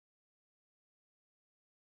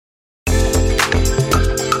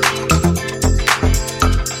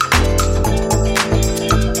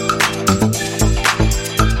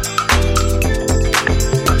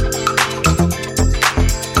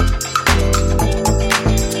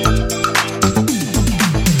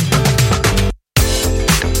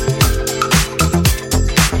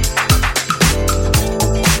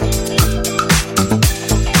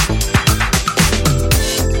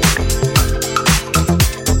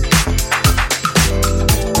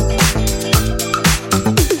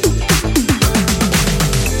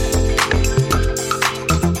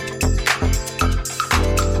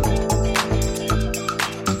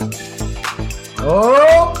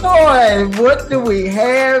What do we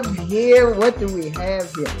have here? What do we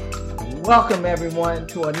have here? Welcome, everyone,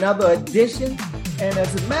 to another edition. And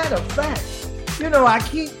as a matter of fact, I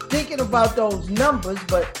keep thinking about those numbers,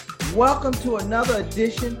 but welcome to another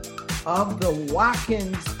edition of the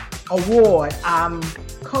Watkins Award. I'm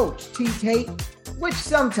Coach T. Tate, which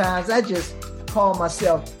sometimes I just call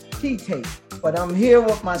myself T. Tate. But I'm here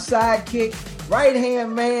with my sidekick,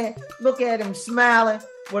 right-hand man. Look at him smiling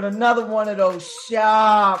with another one of those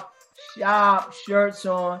sharp shirts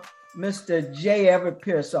on, Mr. J. Everett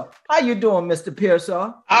Pearsall. How you doing, Mr.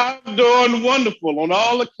 Pearsall? I'm doing wonderful on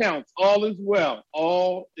all accounts. All is well.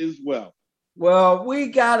 All is well. Well, we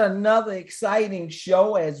got another exciting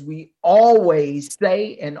show, as we always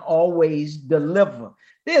say and always deliver.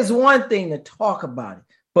 There's one thing to talk about it,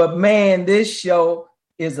 but man, this show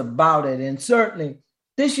is about it. And certainly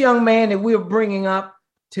this young man that we're bringing up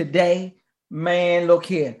today, man, look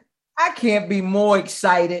here. I can't be more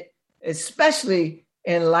excited, especially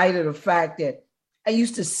in light of the fact that I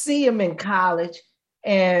used to see him in college.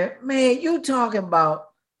 And man, you talking about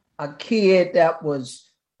a kid that was,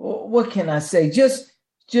 what can I say, just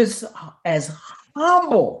as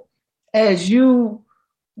humble as you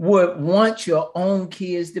would want your own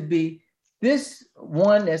kids to be. This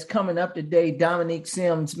one that's coming up today, Dominique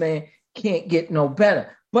Sims, man, can't get no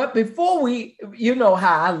better. But before you know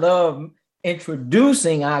how I love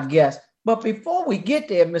introducing our guests, but before we get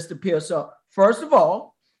there, Mr. Pearsall, first of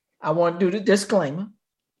all, I want to do the disclaimer.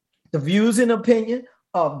 The views and opinion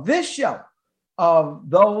of this show, of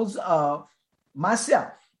those of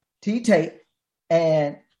myself, T. Tate,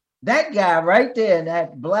 and that guy right there in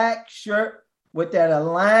that black shirt with that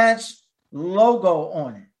Alliance logo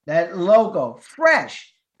on it, that logo,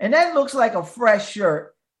 fresh. And that looks like a fresh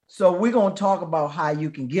shirt. So we're going to talk about how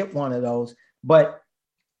you can get one of those. But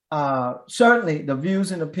certainly the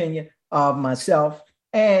views and opinion of myself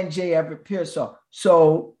and J. Everett Pearsall.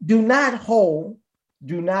 So do not hold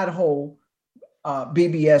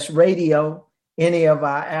BBS Radio, any of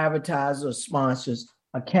our advertisers or sponsors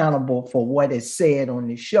accountable for what is said on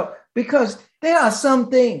this show, because there are some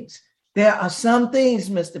things,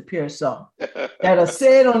 Mr. Pearsall, that are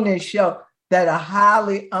said on this show that are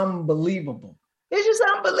highly unbelievable. It's just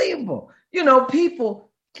unbelievable. People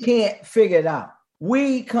can't figure it out.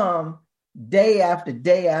 We come day after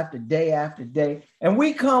day after day after day, and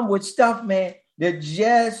we come with stuff, man, that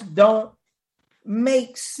just don't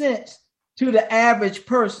make sense to the average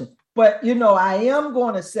person. But, I am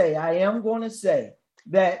going to say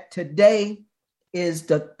that today is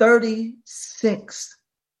the 36th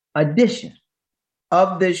edition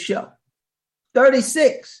of this show.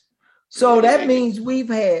 36. So that means we've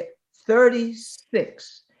had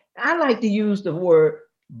 36. I like to use the word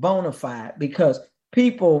bona fide because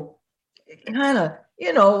people kind of,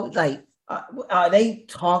 are they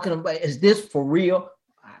talking about, is this for real?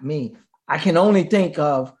 I mean, I can only think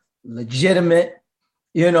of legitimate,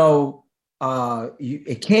 it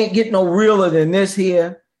can't get no realer than this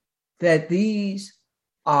here, that these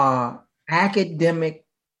are academic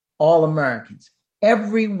All-Americans.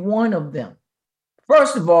 Every one of them.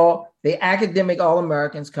 First of all, the academic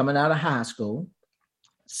All-Americans coming out of high school.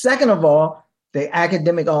 Second of all, the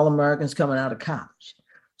academic All-Americans coming out of college.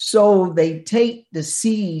 So they take the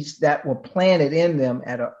seeds that were planted in them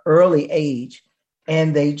at an early age,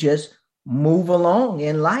 and they just move along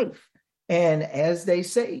in life. And as they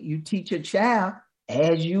say, you teach a child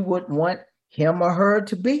as you would want him or her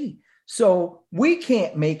to be. So we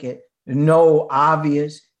can't make it no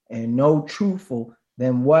obvious and no truthful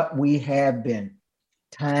than what we have been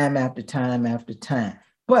time after time after time.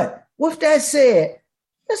 But with that said,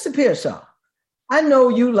 Mr. Pearsall, I know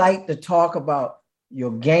you like to talk about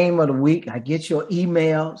your game of the week. I get your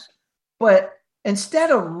emails, but instead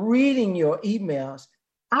of reading your emails,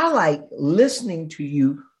 I like listening to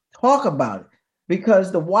you talk about it,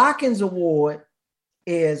 because the Watkins Award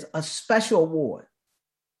is a special award.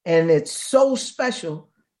 And it's so special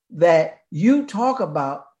that you talk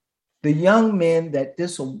about the young men that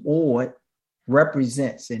this award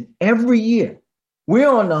represents. And every year we're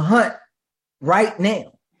on the hunt right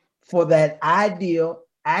now for that ideal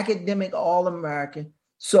academic All-American.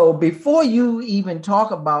 So before you even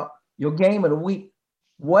talk about your game of the week,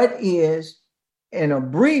 what is, in a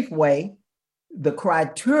brief way, the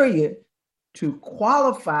criteria to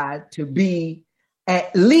qualify to be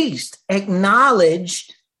at least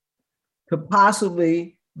acknowledged to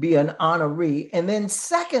possibly be an honoree? And then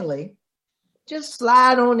secondly, just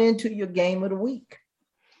slide on into your game of the week.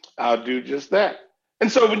 I'll do just that.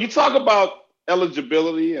 And so when you talk about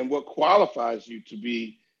eligibility and what qualifies you to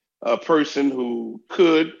be a person who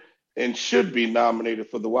could and should be nominated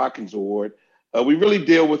for the Watkins Award, we really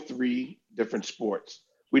deal with three different sports.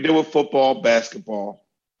 We deal with football, basketball,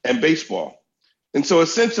 and baseball. And so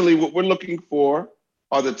essentially what we're looking for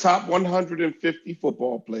are the top 150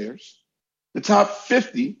 football players, the top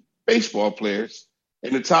 50 baseball players,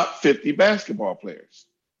 and the top 50 basketball players.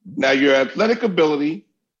 Now, your athletic ability,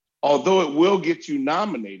 although it will get you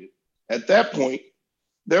nominated, at that point,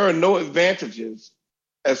 there are no advantages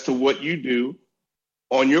as to what you do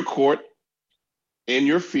on your court, in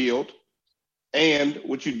your field, and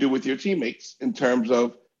what you do with your teammates in terms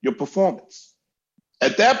of your performance.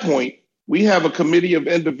 At that point, we have a committee of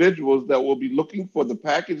individuals that will be looking for the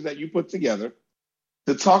package that you put together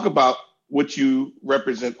to talk about what you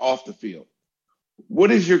represent off the field.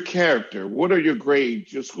 What is your character? What are your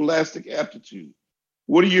grades, your scholastic aptitude?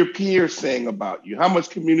 What are your peers saying about you? How much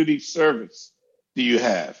community service do you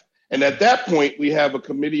have? And at that point, we have a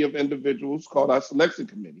committee of individuals called our selection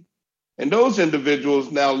committee. And those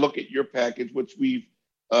individuals now look at your package, which we've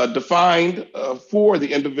defined for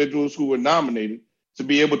the individuals who were nominated to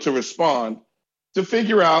be able to respond, to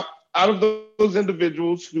figure out of those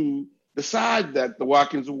individuals who decide that the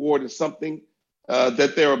Watkins Award is something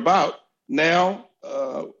that they're about, now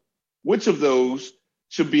which of those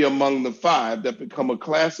should be among the 5 that become a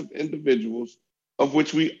class of individuals of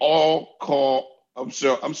which we all call,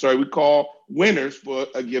 we call winners for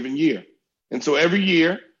a given year. And so every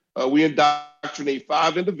year we indoctrinate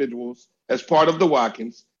 5 individuals as part of the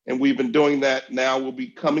Watkins, and we've been doing that now. We'll be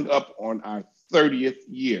coming up on our 30th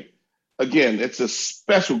year. Again, it's a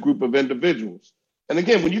special group of individuals. And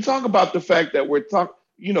again, when you talk about the fact that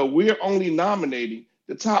we're only nominating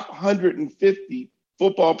the top 150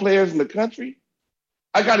 football players in the country.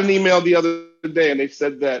 I got an email the other day and they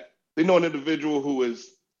said that they know an individual who is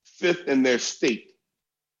 5th in their state.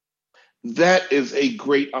 That is a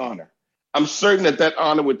great honor. I'm certain that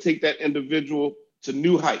honor would take that individual to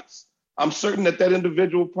new heights. I'm certain that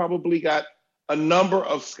individual probably got a number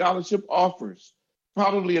of scholarship offers,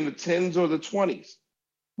 probably in the 10s or the 20s.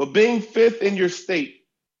 But being 5th in your state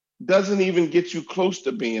doesn't even get you close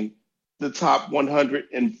to being the top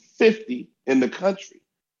 150 in the country.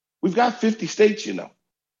 We've got 50 states,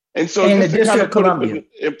 And so and just the to kind District of of put Columbia. it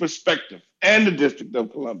in perspective, and the District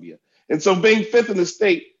of Columbia. And so being 5th in the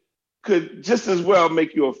state could just as well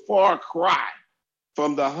make you a far cry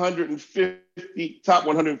from the top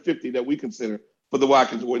 150 that we consider for the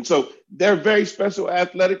Watkins Award. And so they're very special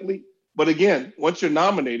athletically. But again, once you're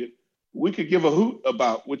nominated, we could give a hoot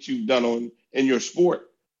about what you've done in your sport.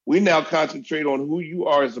 We now concentrate on who you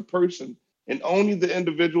are as a person, and only the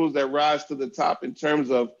individuals that rise to the top in terms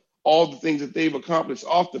of all the things that they've accomplished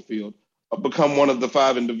off the field become one of the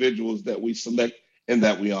 5 individuals that we select and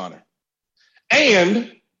that we honor.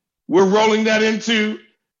 And we're rolling that into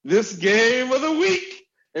this game of the week.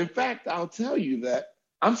 In fact, I'll tell you that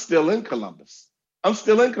I'm still in Columbus. And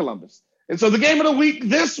so the game of the week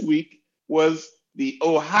this week was the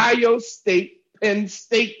Ohio State-Penn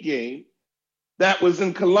State game that was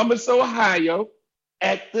in Columbus, Ohio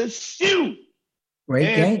at the Shoe.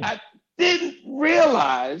 Great game. I didn't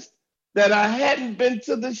realize that I hadn't been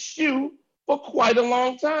to the Shoe for quite a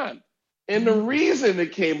long time. And the reason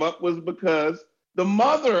it came up was because the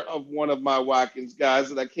mother of one of my Watkins guys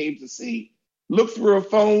that I came to see looked through her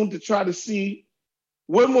phone to try to see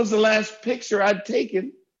when was the last picture I'd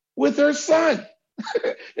taken with her son.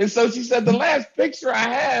 And so she said, the last picture I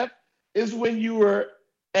have is when you were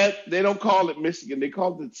they don't call it Michigan, they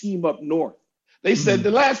call it the team up north. They said,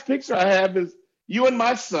 the last picture I have is you and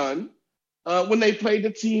my son when they played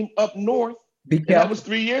the team up north. And that was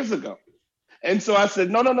 3 years ago. And so I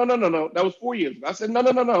said, no. That was 4 years ago. I said,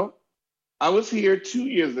 no. I was here 2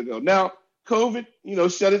 years ago. Now, COVID,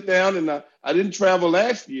 shut it down, and I didn't travel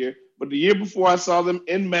last year, but the year before I saw them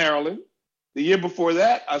in Maryland. The year before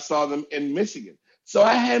that, I saw them in Michigan. So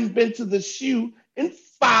I hadn't been to the Shoe in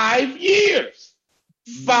 5 years.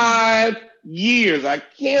 5 years. I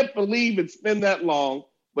can't believe it's been that long,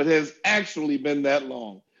 but has actually been that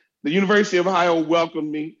long. The University of Ohio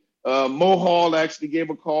welcomed me. Mo Hall actually gave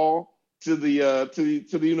a call to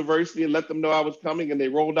the university and let them know I was coming, and they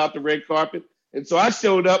rolled out the red carpet. And so I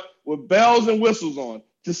showed up with bells and whistles on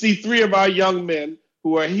to see 3 of our young men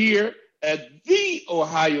who are here at the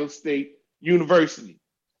Ohio State University.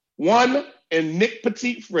 One in Nick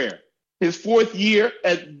Petit-Frere, his 4th year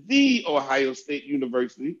at the Ohio State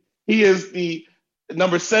University. He is the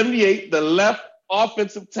number 78, the left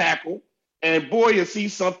offensive tackle. And boy, is he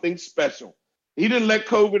something special. He didn't let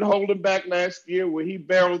COVID hold him back last year, where he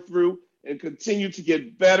barreled through and continued to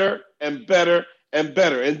get better and better and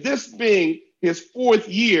better. And this being his 4th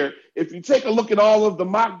year, if you take a look at all of the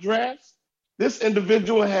mock drafts, this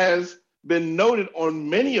individual has been noted on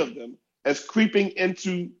many of them as creeping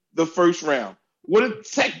into the first round. What a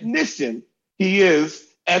technician he is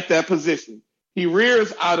at that position. He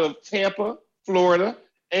rears out of Tampa, Florida.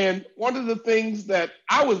 And one of the things that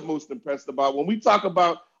I was most impressed about when we talk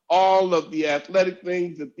about all of the athletic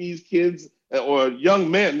things that these kids or young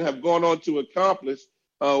men have gone on to accomplish,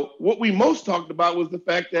 what we most talked about was the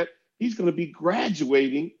fact that he's going to be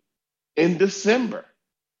graduating in December.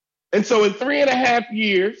 And so in 3.5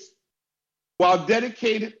 years, while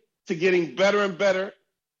dedicated to getting better and better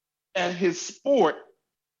at his sport,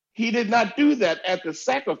 he did not do that at the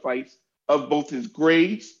sacrifice of both his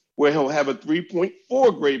grades, where he'll have a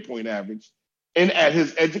 3.4 grade point average, and at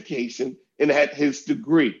his education and at his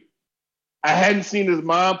degree. I hadn't seen his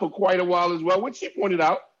mom for quite a while as well, which she pointed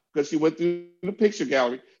out because she went through the picture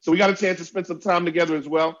gallery. So we got a chance to spend some time together as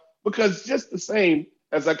well, because just the same,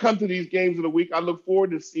 as I come to these games of the week, I look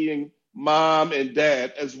forward to seeing mom and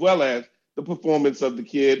dad as well as the performance of the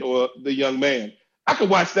kid or the young man. I could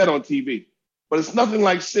watch that on TV, but it's nothing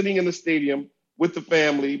like sitting in the stadium with the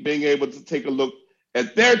family, being able to take a look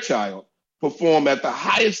at their child perform at the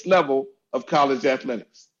highest level of college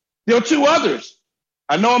athletics. There are two others.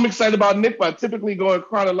 I know I'm excited about Nick, but I typically go in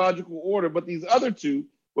chronological order, but these other two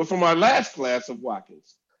were from our last class of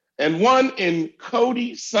Watkins. And one in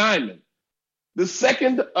Cody Simon, the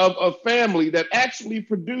second of a family that actually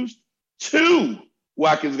produced two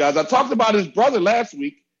Watkins guys. I talked about his brother last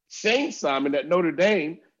week, Shane Simon at Notre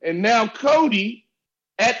Dame, and now Cody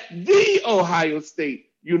at the Ohio State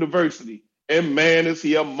University. And man, is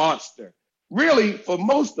he a monster. Really, for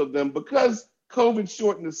most of them, because COVID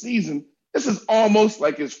shortened the season, this is almost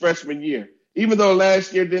like his freshman year. Even though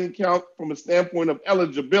last year didn't count from a standpoint of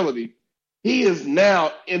eligibility, he is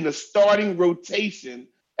now in the starting rotation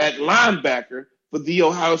at linebacker for the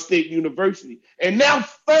Ohio State University. And now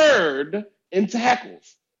third in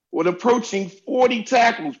tackles, with approaching 40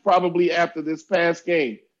 tackles probably after this past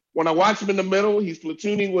game. When I watch him in the middle, he's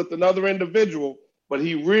platooning with another individual, but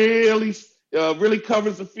he really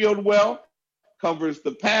covers the field well, covers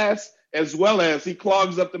the pass, as well as he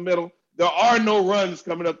clogs up the middle. There are no runs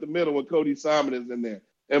coming up the middle when Cody Simon is in there.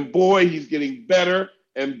 And boy, he's getting better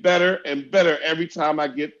and better and better every time I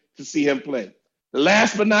get to see him play.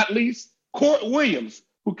 Last but not least, Court Williams,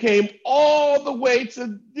 who came all the way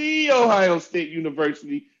to the Ohio State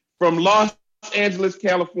University from Los Angeles,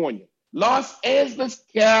 California. Los Angeles,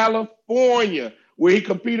 California, where he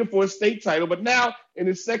competed for a state title. But now in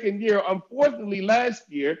his second year, unfortunately last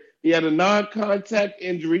year, he had a non-contact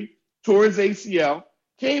injury, tore his ACL,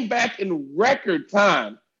 came back in record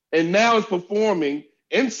time, and now is performing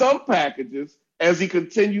in some packages as he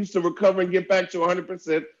continues to recover and get back to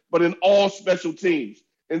 100%, but in all special teams.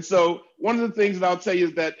 And so one of the things that I'll tell you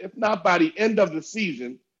is that if not by the end of the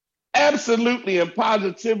season, absolutely and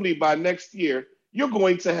positively by next year, you're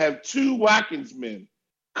going to have two Watkins men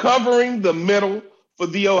covering the middle for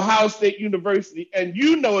the Ohio State University. And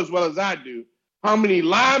you know as well as I do how many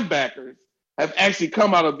linebackers have actually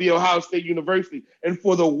come out of the Ohio State University. And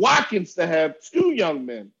for the Watkins to have two young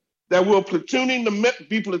men that will be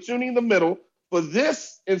platooning the middle for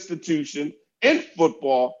this institution in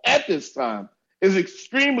football at this time is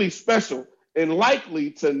extremely special and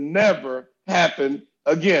likely to never happen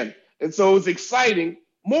again. And so it's exciting.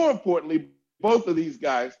 More importantly, both of these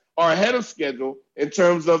guys are ahead of schedule in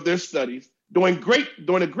terms of their studies, doing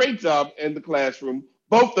a great job in the classroom,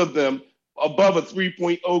 both of them above a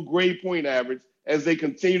 3.0 grade point average as they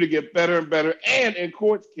continue to get better and better, and in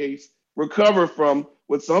Court's case, recover from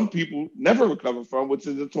what some people never recover from, which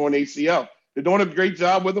is a torn ACL. They're doing a great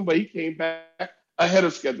job with him, but he came back ahead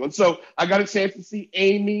of schedule. And so I got a chance to see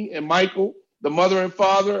Amy and Michael, the mother and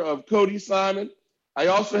father of Cody Simon. I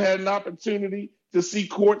also had an opportunity to see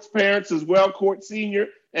Court's parents as well, Court Sr.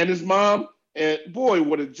 and his mom. And boy,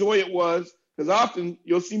 what a joy it was, because often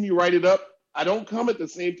you'll see me write it up. I don't come at the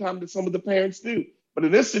same time that some of the parents do. But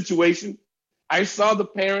in this situation, I saw the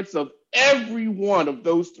parents of every one of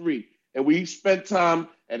those three. And we spent time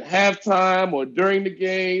at halftime or during the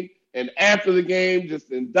game and after the game,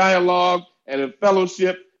 just in dialogue and in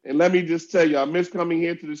fellowship. And let me just tell you, I miss coming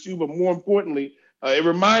here to the shoe, but more importantly, it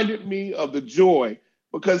reminded me of the joy,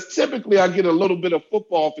 because typically I get a little bit of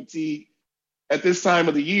football fatigue at this time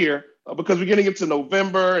of the year because we're getting into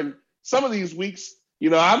November, and some of these weeks,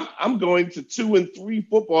 I'm going to 2 and 3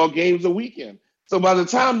 football games a weekend. So by the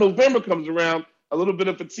time November comes around, a little bit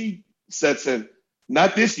of fatigue sets in.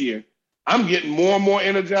 Not this year. I'm getting more and more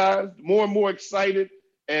energized, more and more excited,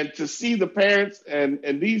 and to see the parents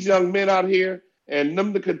and these young men out here and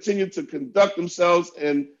them to continue to conduct themselves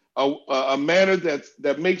in a manner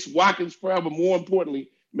that makes Watkins proud, but more importantly,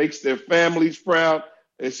 makes their families proud.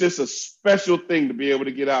 It's just a special thing to be able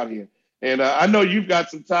to get out here. And I know you've got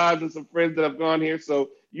some ties and some friends that have gone here, so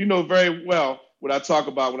you know very well what I talk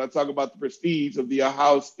about when I talk about the prestige of the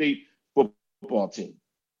Ohio State football team.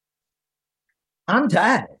 I'm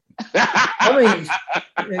tired. I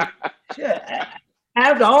mean,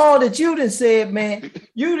 after all that you done said, man,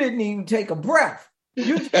 you didn't even take a breath.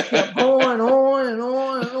 You just kept going on and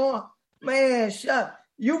on and on. Man, shut.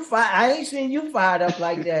 I ain't seen you fired up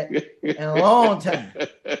like that in a long time.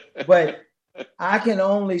 But I can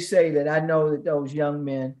only say that I know that those young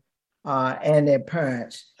men and their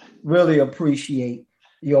parents really appreciate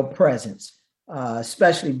your presence,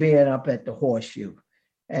 especially being up at the Horseshoe.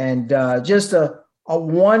 And just a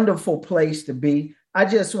wonderful place to be. I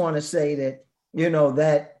just want to say that,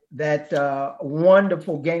 that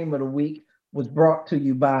wonderful game of the week was brought to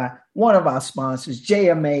you by one of our sponsors,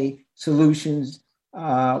 JMA Solutions,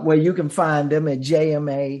 where you can find them at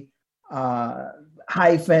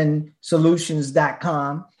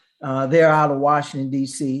JMA-solutions.com. They're out of Washington,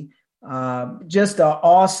 D.C. Just an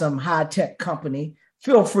awesome high-tech company.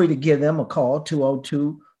 Feel free to give them a call,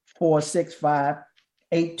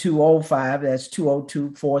 202-465-8205. That's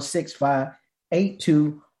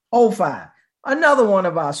 202-465-8205. Another one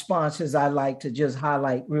of our sponsors I'd like to just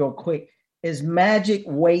highlight real quick is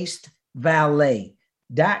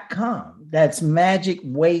magicwastevalet.com. That's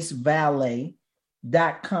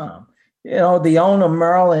magicwastevalet.com. The owner,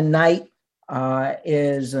 Marilyn Knight,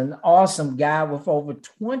 is an awesome guy with over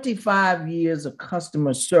 25 years of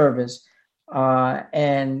customer service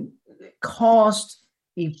and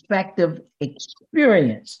cost-effective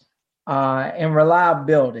experience and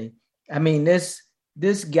reliability. I mean, this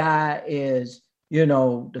guy is,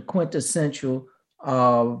 the quintessential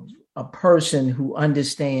of a person who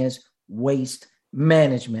understands waste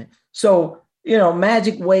management. So,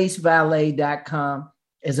 magicwastevalet.com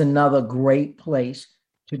is another great place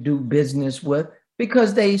to do business with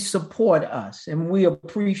because they support us and we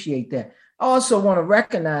appreciate that. I also want to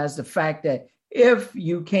recognize the fact that if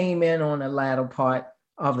you came in on the latter part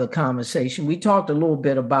of the conversation, we talked a little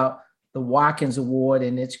bit about the Watkins Award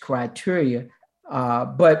and its criteria,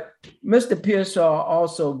 but Mr. Pearsall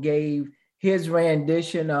also gave his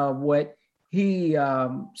rendition of what he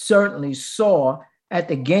certainly saw at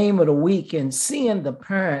the game of the week, and seeing the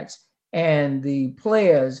parents and the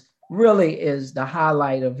players really is the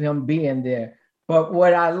highlight of him being there. But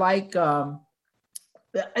what I like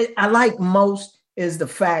most is the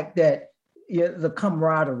fact that the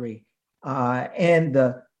camaraderie and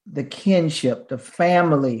the kinship, the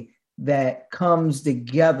family that comes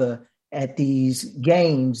together at these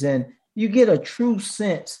games, and you get a true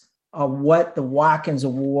sense of what the Watkins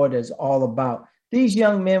Award is all about. These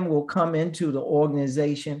young men will come into the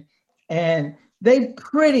organization and they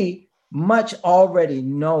pretty much already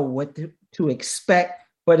know what to expect,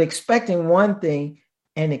 but expecting one thing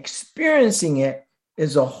and experiencing it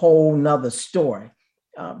is a whole nother story.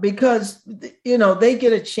 Because, they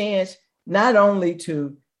get a chance not only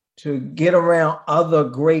to get around other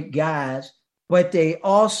great guys, but they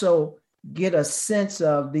also get a sense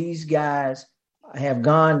of these guys have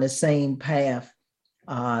gone the same path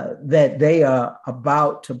that they are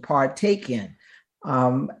about to partake in.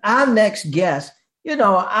 Our next guest,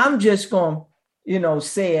 I'm just going to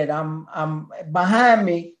say it. I'm behind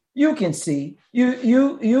me. You can see,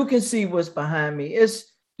 you can see what's behind me. It's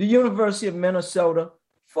the University of Minnesota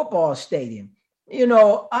football stadium.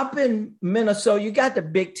 Up in Minnesota, you got the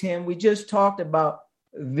Big Ten. We just talked about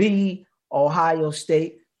the Ohio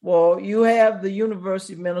State. Well, you have the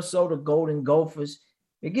University of Minnesota Golden Gophers.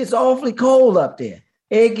 It gets awfully cold up there.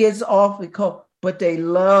 It gets awfully cold, but they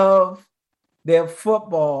love their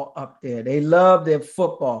football up there. They love their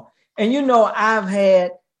football. And, I've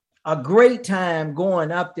had a great time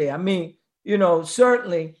going up there. I mean,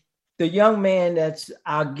 certainly the young man that's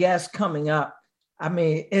our guest coming up, I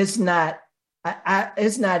mean, it's not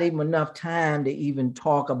even enough time to even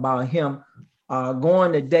talk about him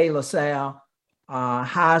going to De La Salle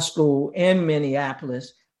High School in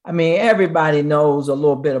Minneapolis. I mean, everybody knows a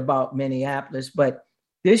little bit about Minneapolis, but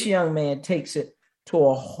this young man takes it to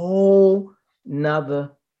a whole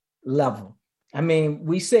nother level. I mean,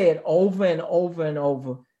 we say it over and over and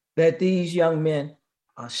over that these young men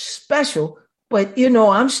are special, but,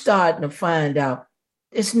 I'm starting to find out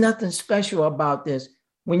it's nothing special about this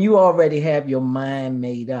when you already have your mind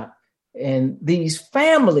made up. And these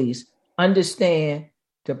families understand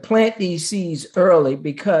to plant these seeds early,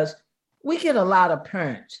 because we get a lot of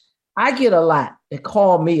parents. I get a lot that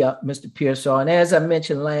call me up, Mr. Pearsall. And as I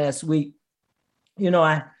mentioned last week,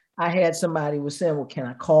 I had somebody was saying, well, can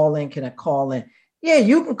I call in? Can I call in? Yeah,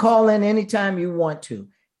 you can call in anytime you want to.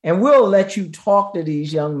 And we'll let you talk to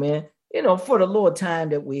these young men, for the little time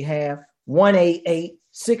that we have.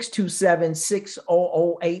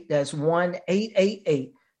 1-888-627-6008. That's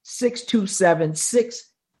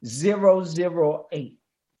 1-888-627-6008.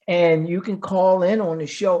 And you can call in on the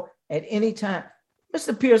show at any time.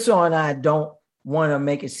 Mr. Pearsall and I don't want to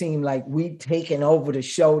make it seem like we taking over the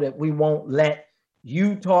show, that we won't let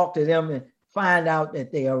you talk to them and find out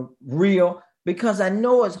that they are real, because I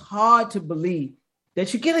know it's hard to believe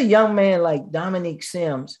that you get a young man like Dominique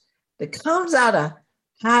Sims that comes out of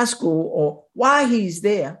high school, or while he's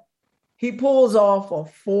there, he pulls off a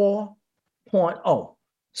 4.0.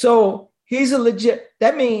 So he's a legit,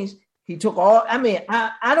 that means he took all,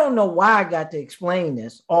 I don't know why I got to explain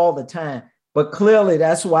this all the time, but clearly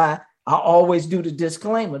that's why I always do the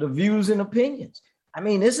disclaimer, the views and opinions.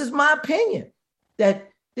 This is my opinion that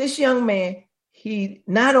this young man, he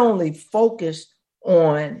not only focused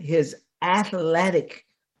on his athletic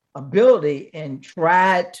ability and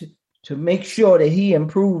tried to make sure that he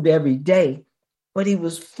improved every day, but he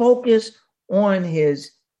was focused on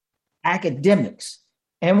his academics.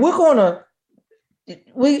 And we're gonna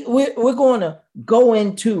go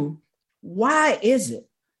into why is it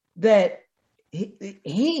that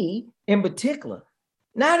he in particular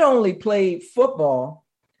not only played football,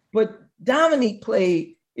 but Dominique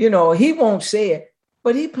played, he won't say it,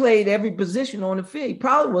 but he played every position on the field. He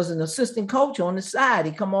probably was an assistant coach on the side.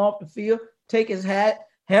 He come off the field, take his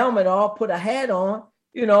helmet off, put a hat on,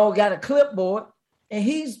 got a clipboard, and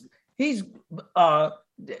he's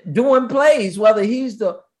doing plays, whether he's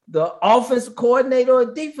the offensive coordinator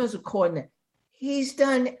or defensive coordinator. He's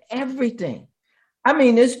done everything.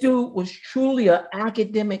 This dude was truly an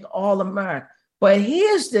academic All-American. But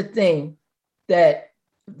here's the thing that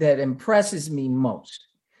impresses me most.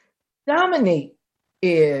 Dominique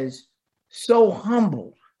is so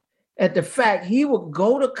humbled at the fact he would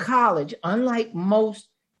go to college, unlike most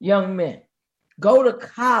young men, go to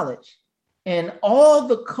college, and all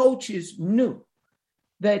the coaches knew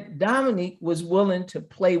that Dominique was willing to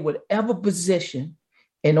play whatever position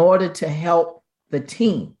in order to help the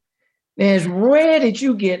team. Now, it's rare that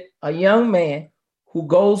you get a young man who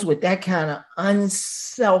goes with that kind of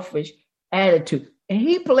unselfish attitude. And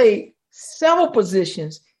he played several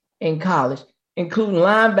positions in college, including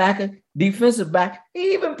linebacker, defensive back.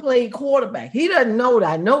 He even played quarterback. He doesn't know that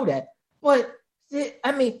I know that. But,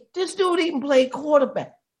 this dude even played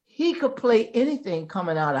quarterback. He could play anything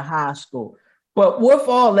coming out of high school. But with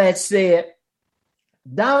all that said,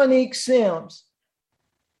 Dominique Sims,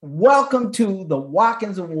 welcome to the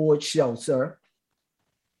Watkins Award Show, sir.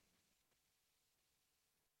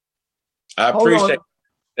 I appreciate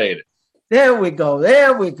it. There we go.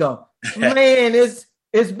 Man,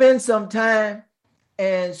 it's been some time,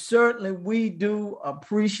 and certainly we do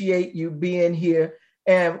appreciate you being here.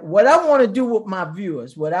 And what I want to do with my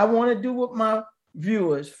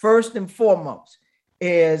viewers, first and foremost,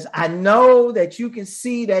 is I know that you can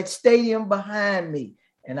see that stadium behind me.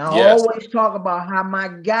 And I always talk about how my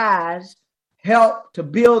guys help to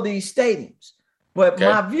build these stadiums. But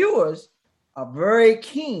my viewers are very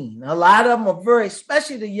keen. A lot of them are very,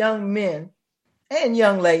 especially the young men and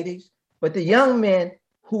young ladies, but the young men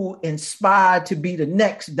who inspire to be the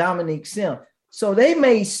next Dominique Sims. So they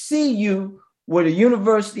may see you with a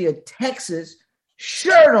University of Texas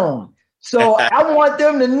shirt on. So I want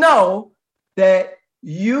them to know that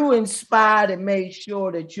you inspired and made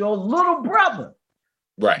sure that your little brother,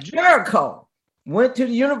 Jericho, went to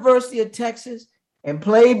the University of Texas and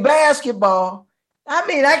played basketball.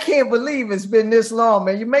 I can't believe it's been this long,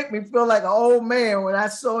 man. You make me feel like an old man when I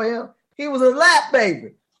saw him. He was a lap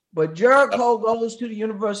baby. But Jericho goes to the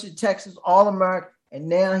University of Texas, All-American, and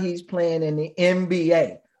now he's playing in the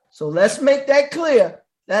NBA. So let's make that clear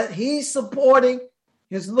that he's supporting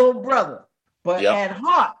his little brother. But at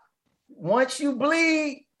heart, once you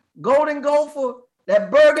bleed Golden Gopher,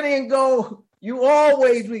 that burgundy and gold, you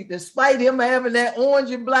always bleed, despite him having that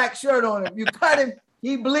orange and black shirt on him. You cut him,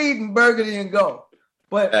 he bleeding burgundy and gold.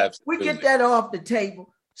 But we get that off the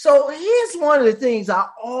table. So here's one of the things I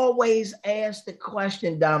always ask the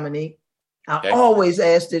question, Dominique. Always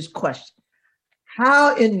ask this question.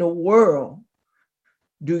 How in the world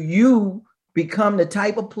do you become the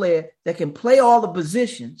type of player that can play all the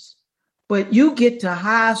positions, but you get to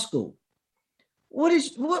high school?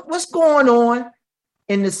 What's going on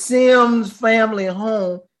in the Sims family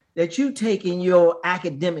home that you take in your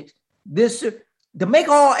academics to make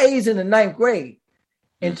all A's in the 9th grade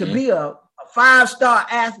and to be a 5-star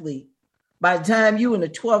athlete by the time you in the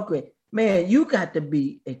 12th grade? Man, you got to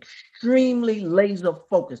be extremely laser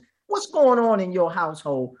focused. What's going on in your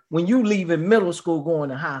household when you leaving middle school going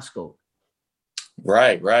to high school?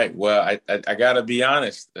 Right. Well, I got to be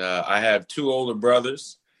honest. I have 2 older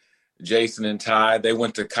brothers. Jason and Ty. They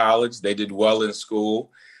went to college. They did well in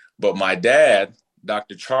school. But my dad,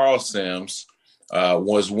 Dr. Charles Sims, he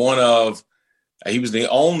was the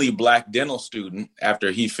only black dental student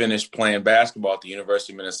after he finished playing basketball at the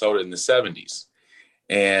University of Minnesota in the 70s.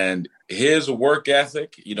 And his work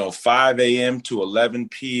ethic, 5 a.m. to 11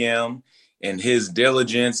 p.m., and his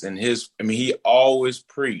diligence and he always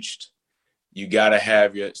preached, you got to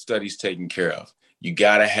have your studies taken care of. You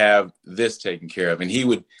got to have this taken care of. And he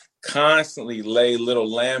would constantly lay little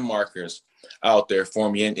landmarkers out there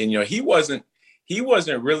for me. And he wasn't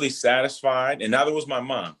really satisfied. And neither was my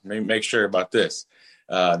mom. Let me make sure about this.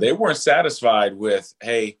 They weren't satisfied with,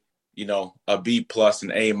 hey, a B plus,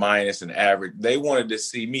 an A minus, an average. They wanted to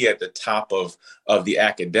see me at the top of the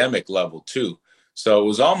academic level too. So it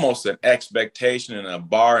was almost an expectation and a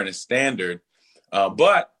bar and a standard.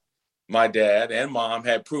 But my dad and mom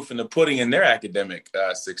had proof in the pudding in their academic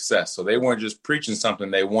success. So they weren't just preaching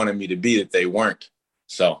something they wanted me to be that they weren't.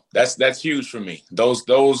 So that's huge for me. Those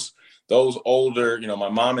older, my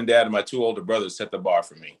mom and dad and my two older brothers set the bar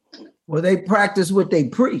for me. Well, they practice what they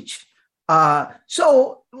preach.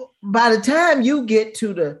 So by the time you get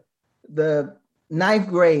to the ninth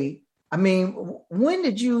grade, when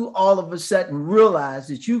did you all of a sudden realize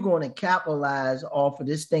that you're going to capitalize off of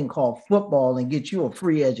this thing called football and get you a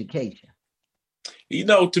free education?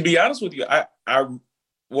 To be honest with you, I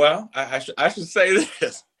should say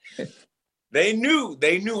this. They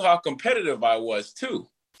knew how competitive I was too.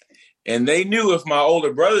 And they knew if my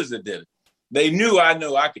older brothers had did it, they knew I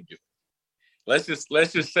could do it. Let's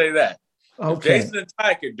just say that. Okay. If Jason and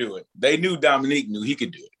Ty could do it, they knew Dominique knew he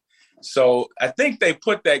could do it. So I think they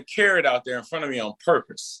put that carrot out there in front of me on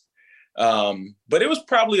purpose. But it was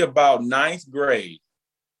probably about ninth grade.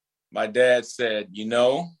 My dad said,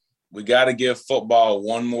 we got to give football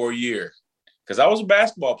one more year. Because I was a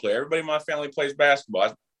basketball player. Everybody in my family plays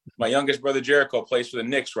basketball. My youngest brother, Jericho, plays for the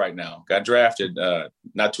Knicks right now. Got drafted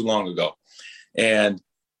not too long ago. And,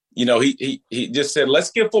 he just said,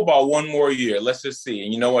 let's give football one more year. Let's just see.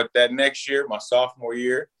 And you know what? That next year, my sophomore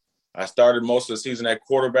year, I started most of the season at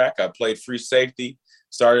quarterback. I played free safety,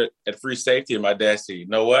 started at free safety. And my dad said, you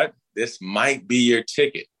know what? This might be your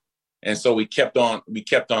ticket. And so we kept on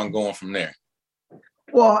going from there.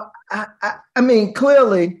 Well,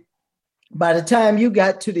 clearly, by the time you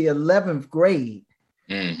got to the 11th grade,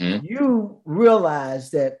 mm-hmm. you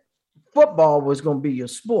realized that football was going to be your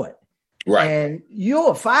sport. Right. And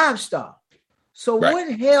you're a 5-star. So right.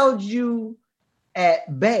 What held you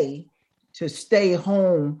at bay to stay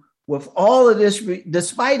home with all of this,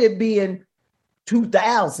 despite it being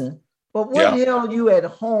 2000? But what held you at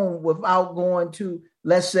home without going to,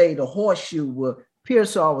 let's say, the Horseshoe where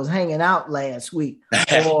Pearsall was hanging out last week,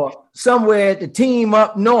 or somewhere at the team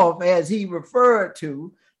up north, as he referred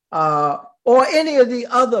to, or any of the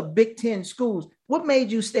other Big Ten schools? What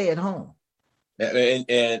made you stay at home? And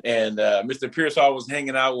Mr. Pearsall was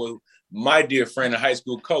hanging out with my dear friend and high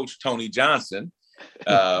school coach, Tony Johnson,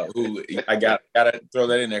 who I got to throw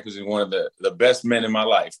that in there because he's one of the best men in my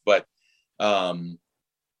life. But, well,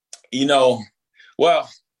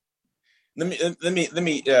 let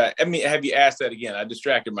me have you ask that again. I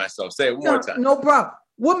distracted myself. Say it one more time. No problem.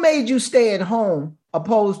 What made you stay at home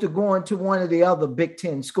opposed to going to one of the other Big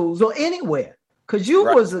Ten schools or anywhere? Because you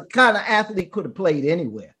was the kind of athlete could have played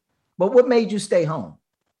anywhere. But what made you stay home?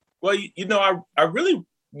 Well, I really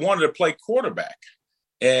wanted to play quarterback.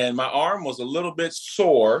 And my arm was a little bit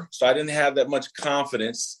sore, so I didn't have that much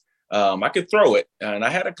confidence. I could throw it. And I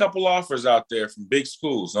had a couple offers out there from big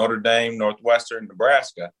schools, Notre Dame, Northwestern,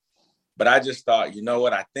 Nebraska. But I just thought, you know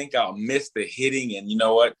what? I think I'll miss the hitting. And you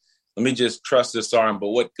know what? Let me just trust this arm. But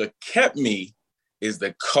what kept me is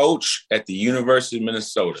the coach at the University of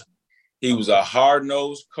Minnesota. He was a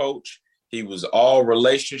hard-nosed coach. He was all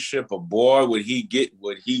relationship. A boy, would he get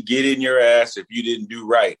in your ass if you didn't do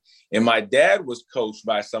right? And my dad was coached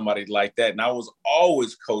by somebody like that. And I was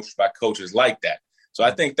always coached by coaches like that. So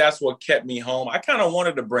I think that's what kept me home. I kind of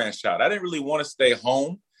wanted to branch out. I didn't really want to stay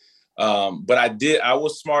home. But I did. I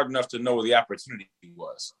was smart enough to know where the opportunity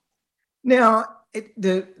was. Now,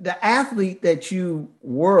 the athlete that you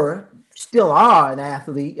were, still are an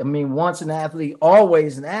athlete. Once an athlete,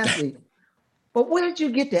 always an athlete. But where did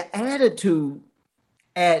you get the attitude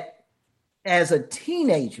as a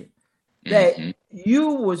teenager that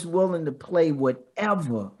you was willing to play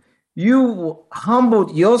whatever? You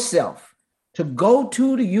humbled yourself to go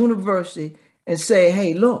to the university and say,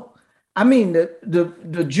 hey, look,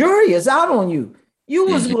 the jury is out on you. You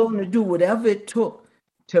was willing to do whatever it took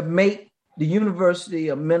to make the University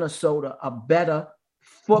of Minnesota a better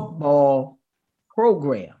football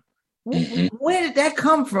program. Where did that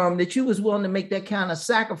come from that you was willing to make that kind of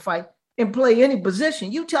sacrifice and play any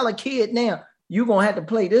position? You tell a kid now, you're going to have to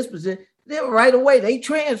play this position. Then right away, they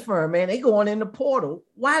transfer, man. They going in the portal.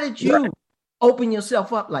 Why did you open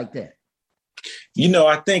yourself up like that?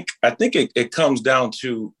 I think it comes down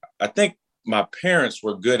to, I think my parents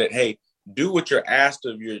were good at, hey, do what's asked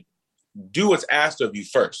of you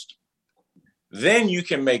first. Then you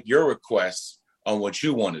can make your requests on what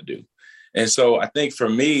you want to do. And so I think for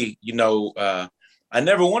me, I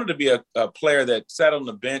never wanted to be a player that sat on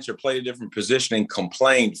the bench or played a different position and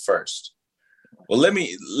complained first. Well, let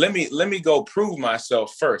me go prove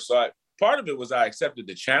myself first. So part of it was I accepted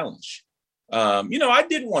the challenge. I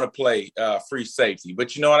didn't want to play free safety,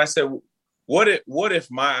 but you know what I said? What if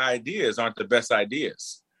my ideas aren't the best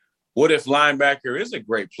ideas? What if linebacker is a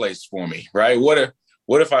great place for me, right? What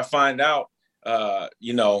if I find out,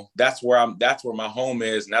 that's where my home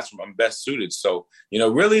is, and that's where I'm best suited. So,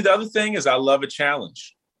 really the other thing is I love a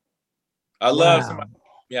challenge. I love somebody.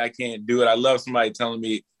 Yeah, I can't do it. I love somebody telling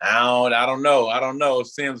me, I don't know if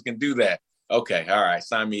Sims can do that. Okay. All right.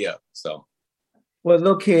 Sign me up. So. Well,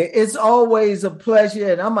 look here, it's always a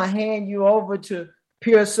pleasure, and I'm going to hand you over to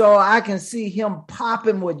Pearsall. I can see him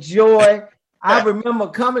popping with joy. I remember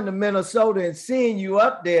coming to Minnesota and seeing you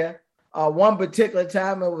up there one particular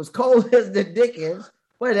time. It was cold as the dickens,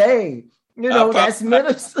 but hey, that's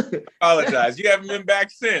Minnesota. Apologize. You haven't been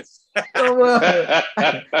back since.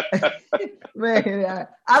 Man,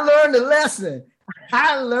 I learned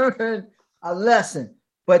a lesson.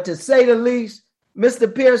 But to say the least,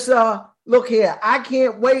 Mr. Pearsall, look here, I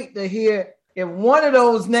can't wait to hear if one of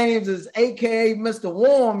those names is AKA Mr.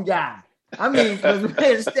 Warm Guy. I mean, because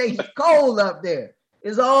it stays cold up there.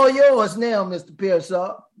 It's all yours now, Mr.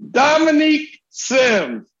 Pearsall. Dominique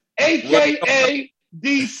Sims, AKA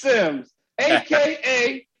D. Sims,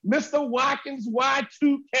 AKA Mr. Watkins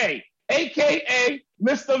Y2K, AKA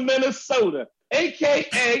Mr. Minnesota,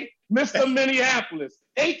 AKA Mr. Minneapolis,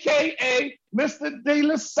 AKA Mr. De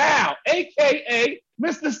La Salle, AKA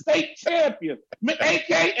Mr. State Champion,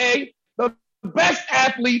 AKA the best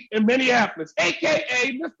athlete in Minneapolis,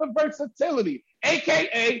 AKA Mr. Versatility,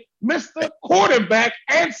 AKA Mr. Quarterback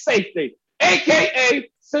and Safety, AKA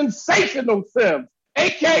Sensational Sims,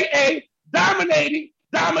 AKA Dominating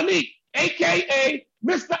Dominique, AKA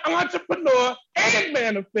Mr. Entrepreneur and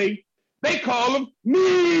Man of Faith. They call him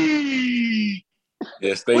me.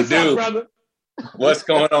 Yes, they What's do. up, brother? What's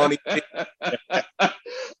going on?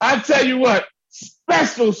 I tell you what,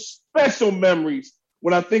 special memories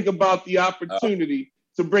when I think about the opportunity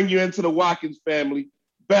to bring you into the Watkins family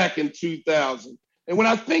back in 2000. And when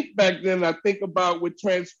I think back then, I think about what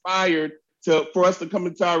transpired for us to come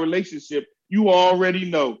into our relationship. You already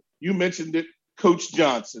know. You mentioned it, Coach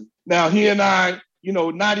Johnson. Now, he and I,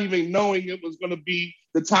 not even knowing it was going to be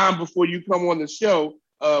the time before you come on the show,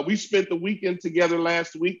 we spent the weekend together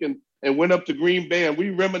last week and went up to Green Bay, and we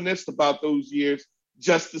reminisced about those years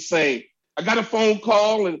just the same. I got a phone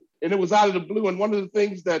call, and it was out of the blue. And one of the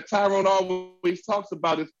things that Tyrone always talks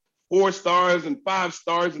about is 4 stars and 5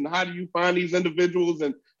 stars, and how do you find these individuals?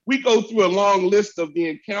 And we go through a long list of the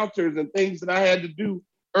encounters and things that I had to do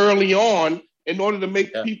early on in order to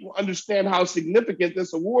make people understand how significant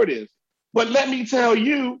this award is. But let me tell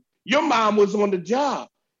you, your mom was on the job.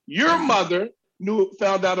 Your mother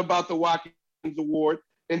found out about the Watkins Award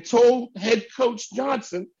and told head coach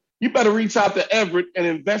Johnson, you better reach out to Everett and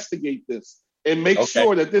investigate this and make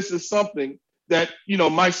sure that this is something that,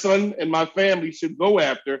 my son and my family should go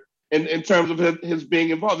after in terms of his being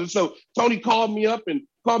involved. And so Tony called me up and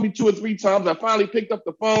called me 2 or 3 times. I finally picked up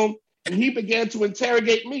the phone and he began to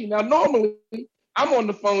interrogate me. Now, normally I'm on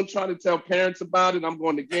the phone trying to tell parents about it. I'm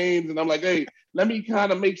going to games and I'm like, hey, let me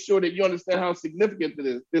kind of make sure that you understand how significant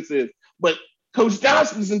this is. But Coach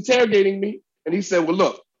Johnson's interrogating me and he said, well,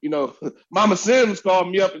 look, Mama Sims called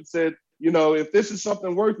me up and said, if this is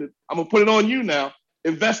something worth it, I'm going to put it on you now.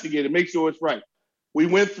 Investigate it. Make sure it's right. We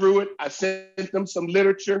went through it. I sent them some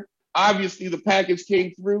literature. Obviously, the package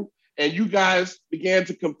came through, and you guys began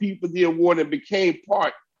to compete for the award and became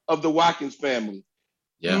part of the Watkins family.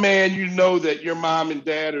 Yeah. Man, you know that your mom and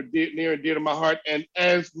dad are near and dear to my heart. And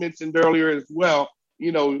as mentioned earlier as well,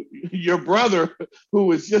 your brother, who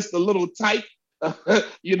was just a little tyke, an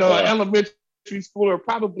elementary schooler,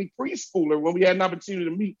 probably preschooler when we had an opportunity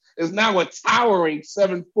to meet, is now a towering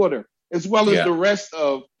 7-footer, as well as the rest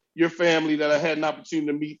of your family that I had an opportunity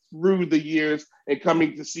to meet through the years and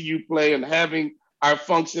coming to see you play and having our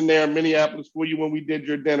function there in Minneapolis for you when we did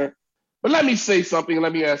your dinner. But let me say something.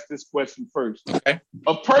 Let me ask this question first. Okay.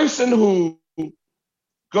 A person who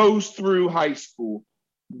goes through high school,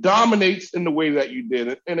 dominates in the way that you did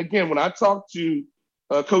it. And again, when I talk to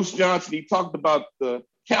Coach Johnson, he talked about the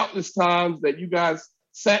countless times that you guys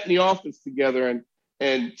sat in the office together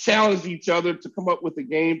and challenged each other to come up with a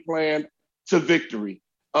game plan to victory.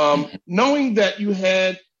 Knowing that you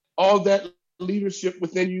had all that leadership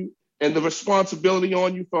within you and the responsibility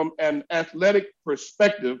on you from an athletic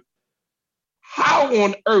perspective, how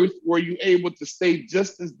on earth were you able to stay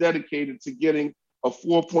just as dedicated to getting a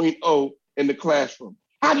 4.0 in the classroom?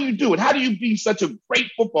 How do you do it? How do you be such a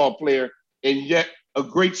great football player and yet a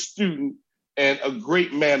great student and a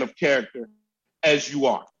great man of character as you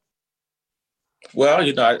are? Well,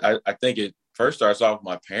 I think it first starts off with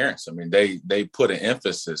my parents. I mean, they put an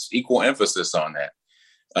equal emphasis on that.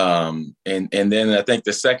 And then I think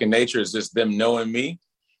the second nature is just them knowing me.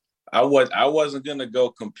 I wasn't going to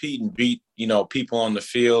go compete and beat, people on the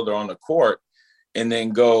field or on the court and then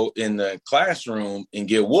go in the classroom and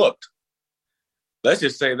get whooped. Let's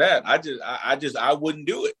just say that I wouldn't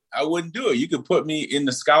do it. I wouldn't do it. You could put me in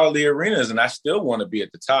the scholarly arenas and I still want to be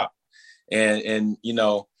at the top. And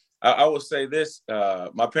I will say this,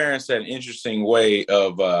 my parents had an interesting way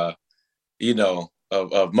of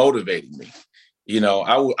motivating me.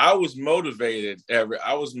 I was motivated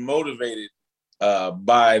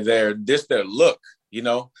by their look.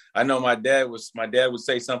 I know my dad would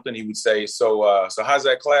say something. He would say, so how's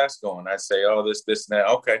that class going? I'd say, oh, this, and that.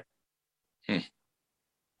 Okay.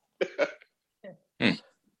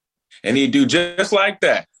 And he'd do just like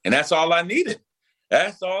that. And that's all I needed.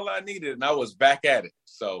 And I was back at it.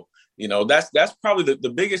 So, that's probably the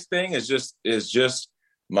biggest thing is just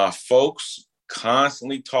my folks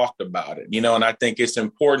constantly talked about it, and I think it's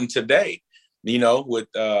important today, with,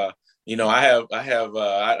 I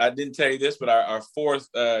didn't tell you this, but our fourth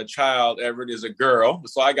child, Everett, is a girl.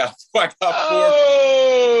 So I got four.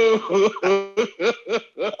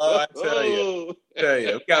 I tell you,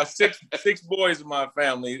 we got six boys in my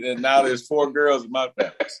family, and now there's 4 girls in my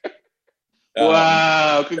family.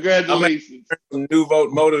 Wow! Congratulations. Some new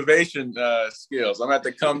motivation skills. I'm going to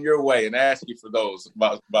have to come your way and ask you for those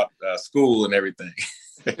about school and everything.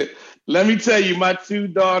 Let me tell you, my 2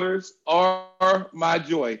 daughters are my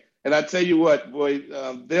joy. And I tell you what, boy,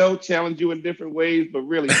 they'll challenge you in different ways, but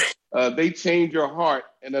really, they change your heart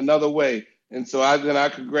in another way. And so I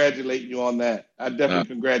congratulate you on that. I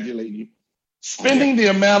definitely congratulate you. Spending the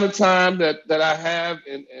amount of time that I have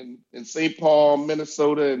in St. Paul,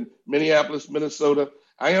 Minnesota, and Minneapolis, Minnesota,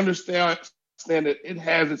 I understand that it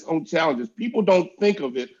has its own challenges. People don't think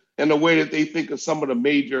of it in the way that they think of some of the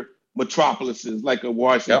major metropolises like a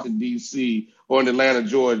Washington, D.C., or in Atlanta,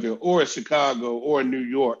 Georgia, or Chicago, or New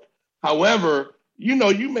York. However, you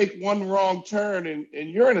make one wrong turn and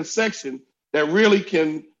you're in a section that really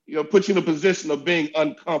can put you in a position of being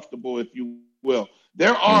uncomfortable, if you will.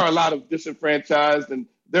 There are a lot of disenfranchised and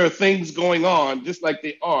there are things going on just like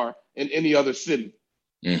they are in any other city.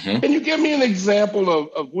 Mm-hmm. Can you give me an example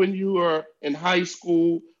of when you were in high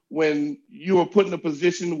school, when you were put in a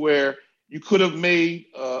position where you could have made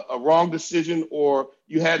a wrong decision or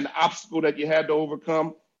you had an obstacle that you had to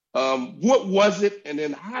overcome? What was it? And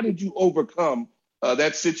then how did you overcome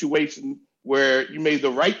that situation where you made the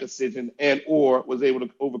right decision and or was able to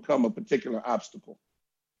overcome a particular obstacle?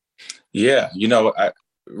 Yeah, I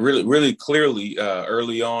really, really clearly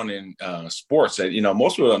early on in sports,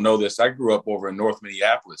 most people don't know this. I grew up over in North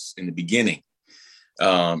Minneapolis in the beginning.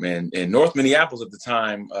 And North Minneapolis at the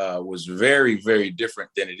time was very, very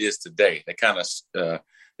different than it is today. They kind of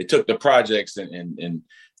they took the projects and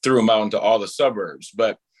threw them out into all the suburbs.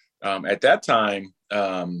 But at that time,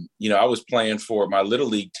 I was playing for my little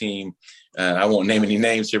league team. I won't name any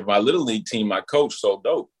names here, but my little league team, my coach sold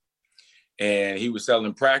dope. And he was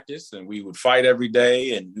selling practice and we would fight every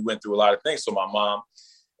day. And we went through a lot of things. So my mom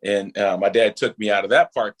and my dad took me out of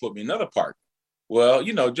that park, put me in another park. Well,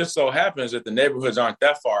 just so happens that the neighborhoods aren't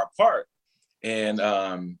that far apart. And,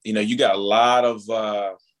 you got a lot of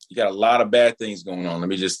bad things going on. Let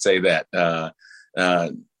me just say that.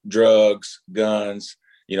 Drugs, guns,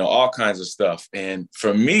 all kinds of stuff. And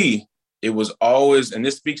for me, it was always, and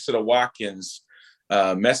this speaks to the Watkins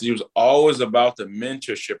message, it was always about the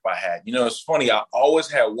mentorship I had. It's funny, I always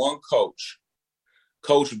had one coach.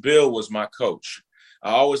 Coach Bill was my coach.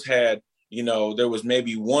 I always had, there was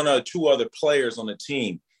maybe 1 or 2 other players on the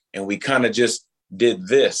team, and we kind of just did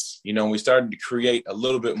this, and we started to create a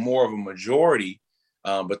little bit more of a majority.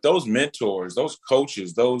 But those mentors, those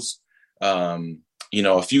coaches, those,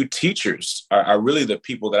 a few teachers are really the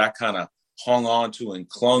people that I kind of hung on to and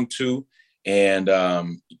clung to. And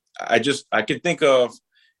I could think of,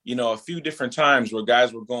 a few different times where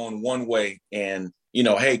guys were going one way and,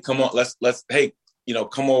 hey, come on, let's, hey,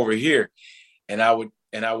 come over here. And I would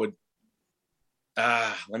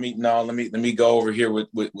let me go over here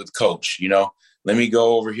with coach, let me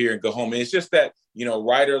go over here and go home. And it's just that,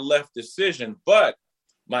 right or left decision. But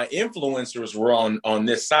my influencers were on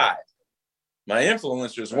this side. My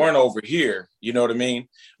influencers weren't over here. You know what I mean?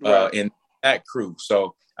 Right. In that crew.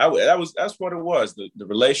 So that's what it was. The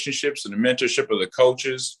relationships and the mentorship of the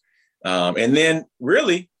coaches. And then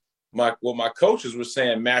really what my coaches were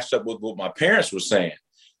saying matched up with what my parents were saying.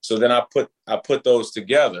 So then I put those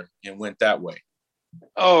together and went that way.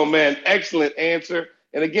 Oh man, excellent answer.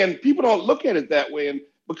 And again, people don't look at it that way. And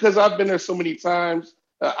because I've been there so many times,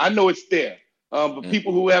 I know it's there. But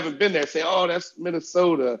people who haven't been there say, "Oh, that's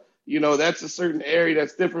Minnesota. That's a certain area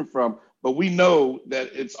that's different from." But we know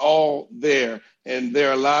that it's all there, and there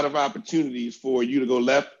are a lot of opportunities for you to go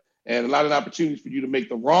left, and a lot of opportunities for you to make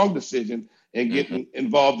the wrong decision and get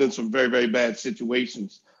involved in some very, very bad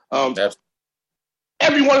situations.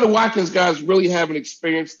 Every one of the Watkins guys really have an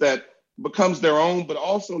experience that becomes their own, but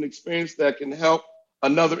also an experience that can help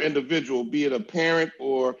another individual, be it a parent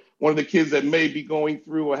or one of the kids that may be going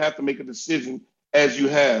through or have to make a decision as you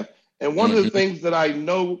have. And one of the things that I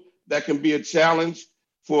know that can be a challenge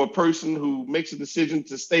for a person who makes a decision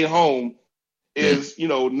to stay home is,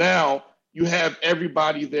 now you have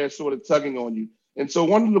everybody there sort of tugging on you. And so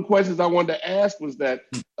one of the questions I wanted to ask was that,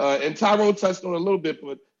 and Tyrone touched on it a little bit,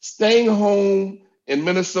 but staying home in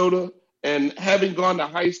Minnesota and having gone to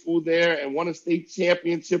high school there and won a state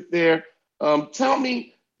championship there, tell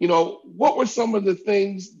me, what were some of the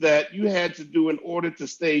things that you had to do in order to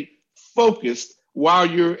stay focused while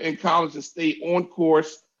you're in college and stay on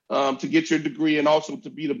course to get your degree and also to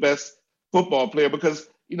be the best football player? Because,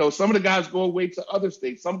 some of the guys go away to other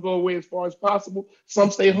states. Some go away as far as possible.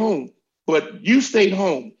 Some stay home. But you stayed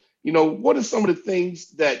home. What are some of the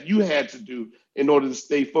things that you had to do in order to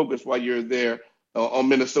stay focused while you're there on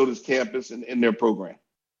Minnesota's campus and in their program?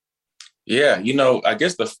 Yeah, I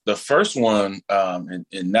guess the first one, and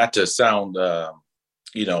not to sound,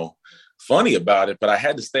 funny about it, but I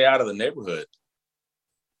had to stay out of the neighborhood.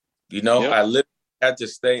 Yep. I had to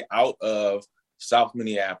stay out of South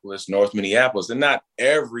Minneapolis, North Minneapolis, and not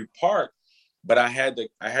every part, but I had to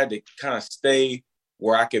kind of stay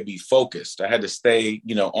where I could be focused. I had to stay,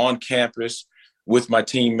 on campus with my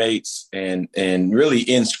teammates and really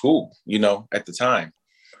in school, at the time.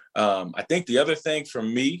 I think the other thing for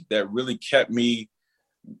me that really kept me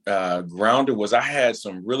grounded was I had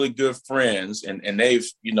some really good friends, and they've,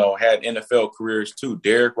 had NFL careers too.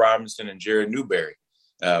 Derek Robinson and Jared Newberry.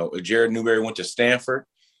 Jared Newberry went to Stanford,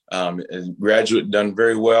 graduate, done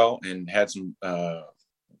very well, and had some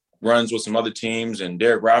runs with some other teams. And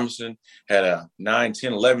Derek Robinson had a 9,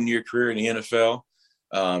 10, 11-year career in the NFL.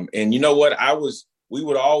 And you know what? We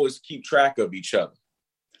would always keep track of each other.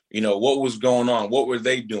 What was going on? What were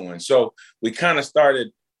they doing? So we kind of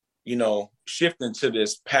started, shifting to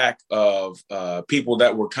this pack of people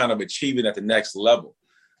that were kind of achieving at the next level.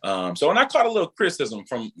 And I caught a little criticism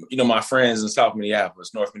from, my friends in South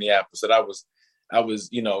Minneapolis, North Minneapolis, that I was,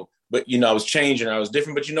 but, I was changing, I was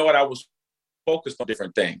different, but you know what? I was focused on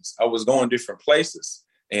different things. I was going different places,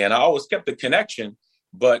 and I always kept the connection,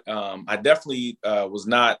 but I definitely was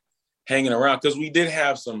not hanging around because we did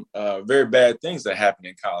have some very bad things that happened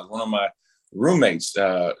in college. One of my roommates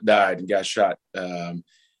died and got shot.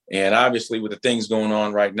 And obviously with the things going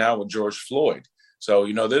on right now with George Floyd. So,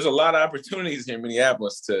 there's a lot of opportunities in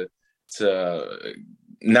Minneapolis to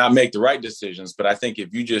not make the right decisions. But I think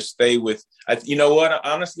if you just stay with,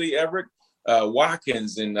 honestly, Everett,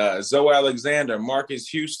 Watkins and Zoe Alexander, Marcus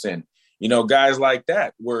Houston, guys like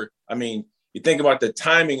that you think about the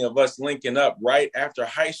timing of us linking up right after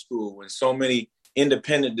high school when so many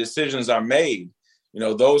independent decisions are made.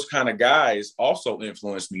 Those kind of guys also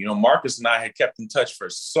influenced me. Marcus and I had kept in touch for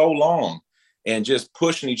so long and just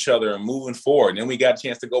pushing each other and moving forward. And then we got a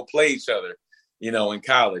chance to go play each other, in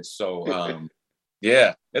college. So,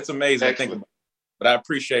 yeah, it's amazing to think about. But I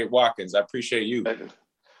appreciate Watkins. I appreciate you.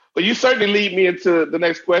 Well, you certainly lead me into the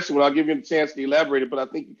next question, but I'll give you a chance to elaborate it, but I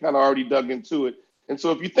think you kind of already dug into it. And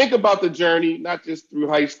so if you think about the journey, not just through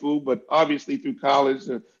high school, but obviously through college,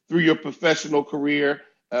 through your professional career,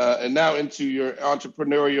 and now into your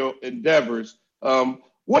entrepreneurial endeavors,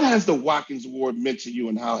 what has the Watkins Award meant to you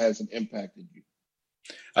and how has it impacted you?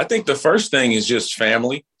 I think the first thing is just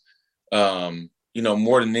family, more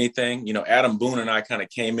than anything. Adam Boone and I kind of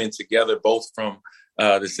came in together, both from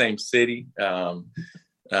the same city. And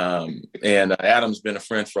Adam's been a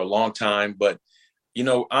friend for a long time, but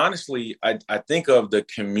honestly, I think of the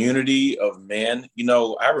community of men.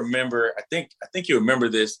 I remember, I think you remember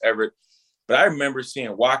this, Everett, but I remember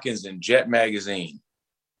seeing Watkins in Jet magazine.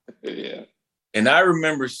 Yeah. And I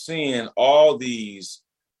remember seeing all these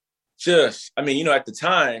at the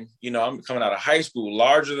time, I'm coming out of high school,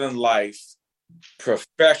 larger than life,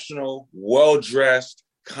 professional, well-dressed,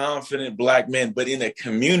 confident Black men, but in a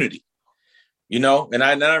community, and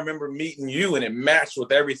I remember meeting you, and it matched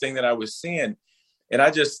with everything that I was seeing. And I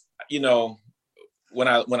just, when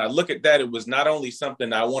I look at that, it was not only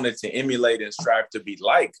something I wanted to emulate and strive to be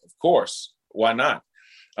like, of course, why not?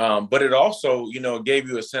 But it also, gave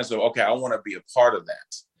you a sense of, okay, I want to be a part of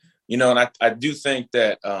that, and I do think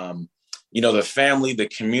that, the family, the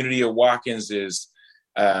community of Watkins is,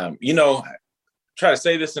 try to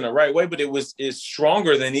say this in the right way, but is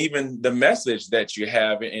stronger than even the message that you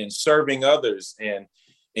have in serving others and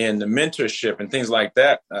the mentorship and things like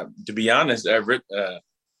that. To be honest, Everett,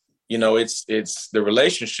 it's the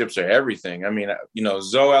relationships are everything. I mean,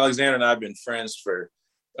 Zoe Alexander and I have been friends for,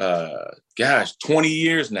 20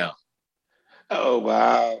 years now. Oh,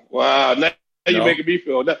 wow. Now you're making me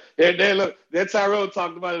feel. Look, that Tyrone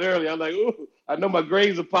talked about it earlier. I'm like, ooh, I know my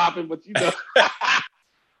grades are popping, but trying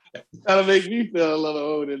to make me feel a little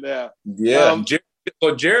older now. Yeah.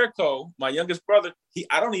 So Jericho, my youngest brother,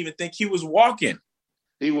 I don't even think he was walking.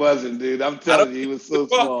 He wasn't, dude. I'm telling you, he was so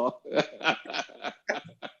small.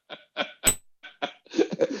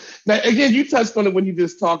 Now, again, you touched on it when you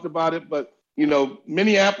just talked about it, but,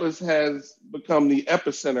 Minneapolis has become the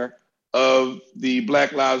epicenter of the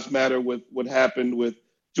Black Lives Matter with what happened with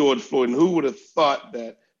George Floyd. And who would have thought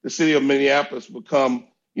that the city of Minneapolis would become,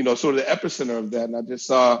 sort of the epicenter of that? And I just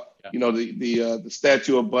saw, the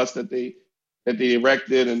statue of bust that they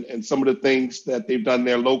erected and some of the things that they've done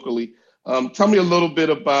there locally. Tell me a little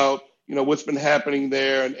bit about, what's been happening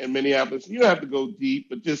there in Minneapolis. You don't have to go deep,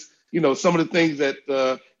 but just, some of the things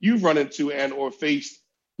that you've run into and or faced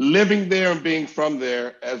living there and being from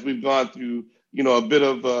there as we've gone through, a bit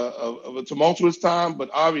of a tumultuous time, but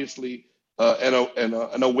obviously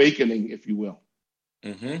an awakening, if you will.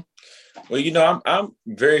 Mm-hmm. Well, I'm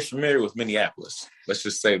very familiar with Minneapolis. Let's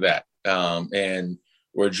just say that. And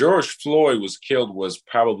where George Floyd was killed was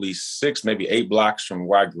probably 6, maybe 8 blocks from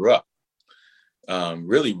where I grew up.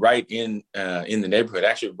 Really right in the neighborhood,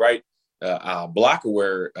 actually right a block of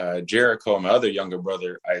where Jericho, my other younger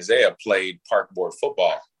brother, Isaiah, played park board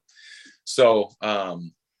football. So,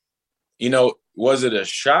 was it a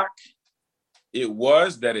shock? It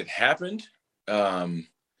was that it happened.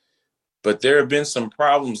 But there have been some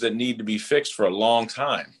problems that need to be fixed for a long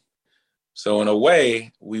time. So in a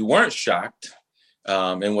way, we weren't shocked.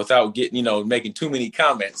 And without getting, making too many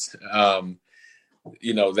comments,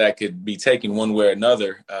 that could be taken one way or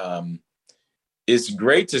another. It's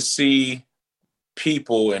great to see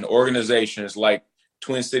people and organizations like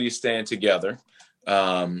Twin Cities Stand Together,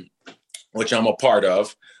 which I'm a part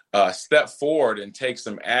of, step forward and take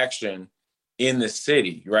some action in the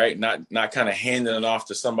city, right? Not kind of handing it off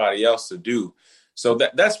to somebody else to do. So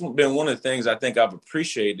that's been one of the things I think I've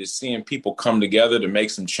appreciated is seeing people come together to make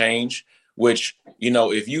some change, which,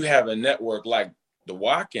 if you have a network like the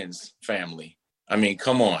Watkins family, I mean,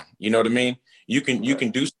 come on, you know what I mean? You can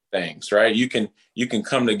do some things, right? You can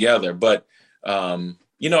come together, but, I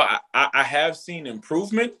have seen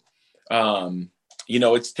improvement.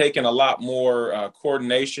 It's taken a lot more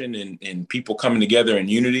coordination and people coming together in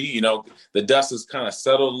unity. The dust has kind of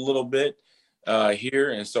settled a little bit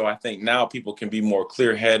here. And so I think now people can be more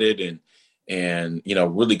clear-headed and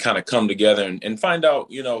really kind of come together and find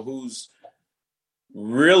out, who's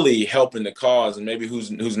really helping the cause and maybe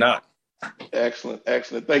who's not. Excellent.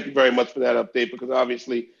 Thank you very much for that update, because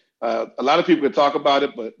obviously a lot of people can talk about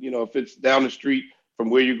it, but, if it's down the street from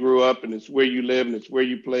where you grew up and it's where you live and it's where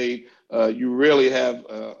you played, you really have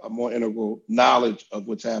a more integral knowledge of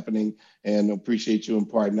what's happening, and appreciate you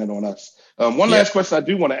imparting that on us. One last question I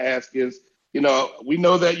do want to ask is, we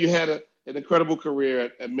know that you had an incredible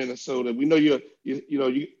career at Minnesota. We know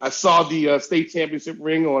I saw the state championship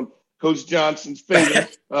ring on Coach Johnson's finger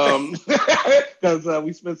because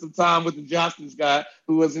we spent some time with the Johnsons guy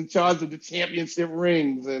who was in charge of the championship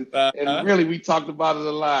rings. And really, we talked about it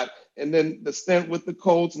a lot. And then the stint with the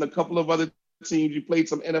Colts and a couple of other teams, you played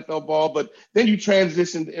some NFL ball, but then you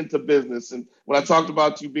transitioned into business. And when I talked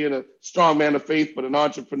about you being a strong man of faith, but an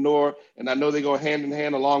entrepreneur, and I know they go hand in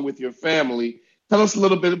hand along with your family, tell us a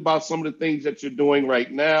little bit about some of the things that you're doing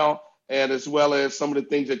right now, and as well as some of the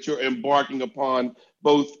things that you're embarking upon,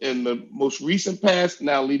 both in the most recent past,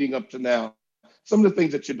 now leading up to now. Some of the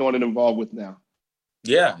things that you're doing and involved with now.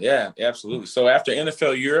 Yeah, absolutely. So after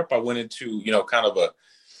NFL Europe, I went into,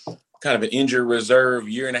 kind of an injured reserve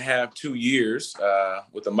 1.5, 2 years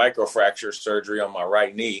with a microfracture surgery on my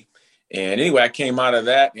right knee. And anyway, I came out of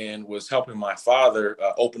that and was helping my father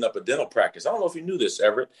open up a dental practice. I don't know if you knew this,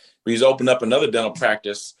 Everett, but he's opened up another dental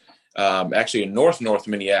practice actually in North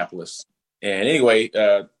Minneapolis. And anyway,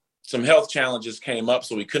 some health challenges came up,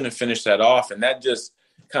 so we couldn't finish that off. And that just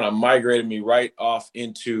kind of migrated me right off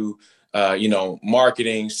into,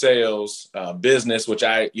 marketing, sales, business, which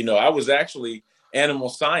I was actually animal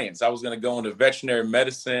science. I was going to go into veterinary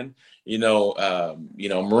medicine,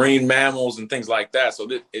 marine mammals and things like that. So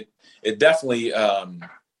it definitely,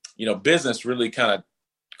 business really kind of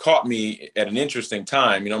caught me at an interesting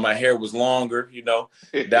time. My hair was longer,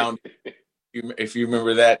 down. If you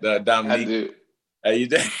remember that, Dominique. I do. You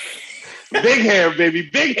did. Big hair, baby.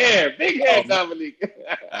 Big hair, Dominique.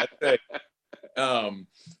 I think.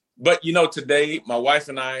 But today my wife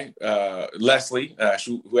and I, Leslie,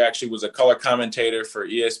 who actually was a color commentator for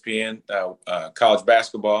ESPN college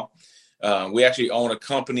basketball, we actually own a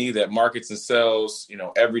company that markets and sells,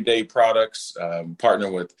 everyday products.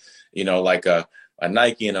 Partner with, like a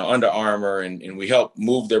Nike and an Under Armour, and we help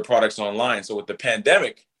move their products online. So with the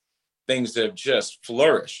pandemic, things have just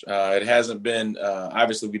flourished. It hasn't been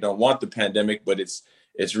obviously we don't want the pandemic, but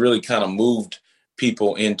it's really kind of moved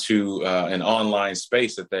people into an online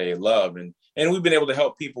space that they love, and we've been able to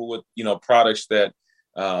help people with products that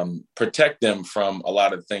protect them from a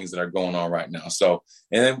lot of things that are going on right now. So,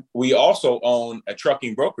 and then we also own a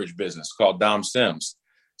trucking brokerage business called Dom Sims.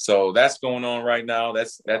 So that's going on right now.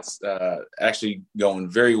 That's actually going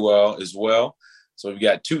very well as well. So we've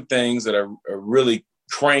got two things that are really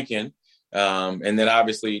cranking, and then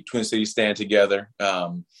obviously Twin Cities Stand Together.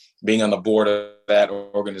 Being on the board of that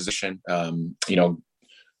organization,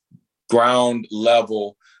 ground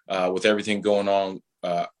level with everything going on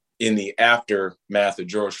in the aftermath of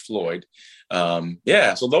George Floyd.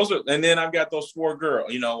 So those are, and then I've got those four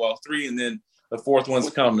girls, three, and then the fourth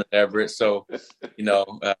one's coming, Everett. So,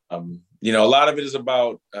 a lot of it is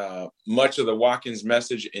about much of the Watkins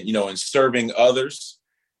message, in serving others.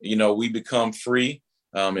 We become free,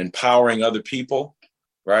 empowering other people,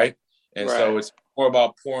 right? And right. So it's more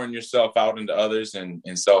about pouring yourself out into others. And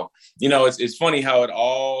so, it's funny how it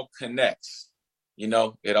all connects,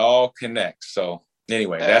 it all connects. So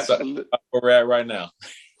anyway, that's where we're at right now.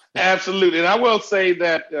 Absolutely. And I will say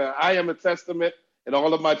that I am a testament in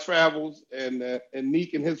all of my travels, and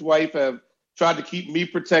Neek and his wife have tried to keep me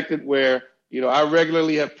protected where, I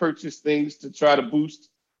regularly have purchased things to try to boost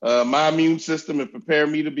my immune system and prepare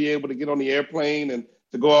me to be able to get on the airplane and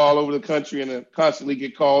to go all over the country and constantly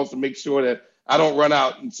get calls to make sure that I don't run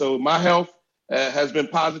out. And so my health has been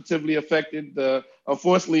positively affected.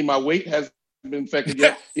 Unfortunately, my weight hasn't been affected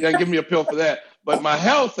yet. He doesn't give me a pill for that. But my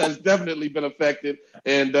health has definitely been affected.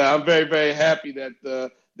 And I'm very, very happy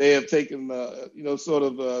that they have taken, sort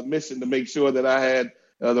of a mission to make sure that I had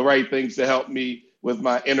the right things to help me with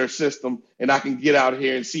my inner system. And I can get out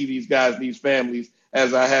here and see these guys, these families,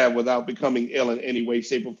 as I have without becoming ill in any way,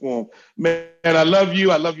 shape, or form. Man, I love you.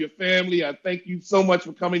 I love your family. I thank you so much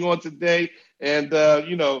for coming on today. And,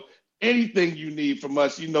 anything you need from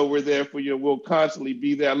us, we're there for you. We'll constantly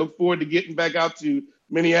be there. I look forward to getting back out to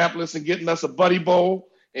Minneapolis and getting us a buddy bowl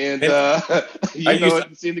and,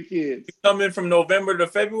 seeing the kids. You come in from November to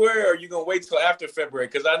February, or are you going to wait till after February?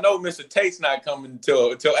 Because I know Mr. Tate's not coming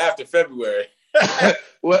till after February.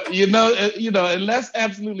 Well, unless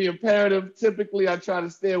absolutely imperative, typically I try to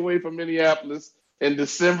stay away from Minneapolis in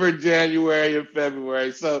December, January, and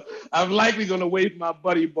February. So I'm likely going to wait for my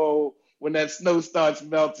buddy bowl when that snow starts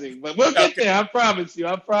melting. But we'll get there. I promise you.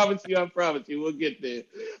 We'll get there.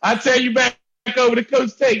 I'll tell you back over to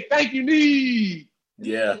Coach Tate. Thank you, Neek.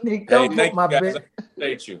 Yeah. Nick, don't put my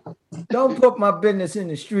business in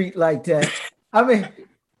the street like that. I mean,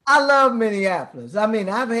 I love Minneapolis. I mean,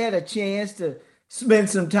 I've had a chance to spend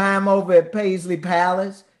some time over at Paisley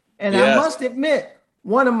Palace. And I must admit,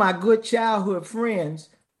 one of my good childhood friends,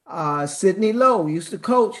 Sidney Lowe, used to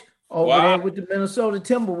coach over there with the Minnesota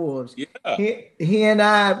Timberwolves. Yeah. He and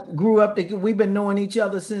I grew up together. We've been knowing each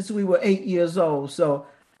other since we were 8 years old. So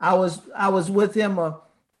I was with him a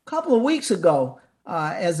couple of weeks ago,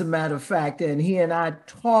 as a matter of fact, and he and I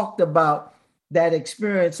talked about that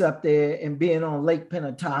experience up there and being on Lake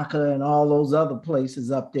Penataka and all those other places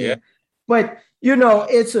up there. Yeah. But,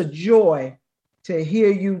 it's a joy to hear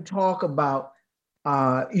you talk about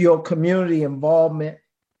your community involvement.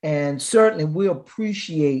 And certainly we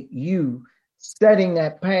appreciate you setting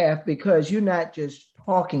that path, because you're not just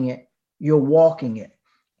talking it, you're walking it.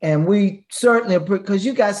 And we certainly, because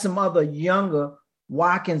you got some other younger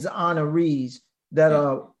Watkins honorees that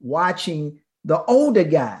are watching the older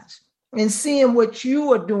guys and seeing what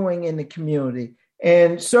you are doing in the community.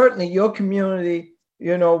 And certainly your community,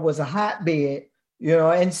 was a hotbed,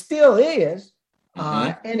 and still is.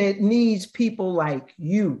 And it needs people like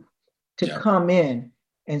you to come in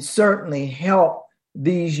and certainly help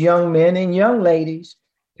these young men and young ladies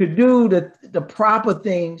to do the proper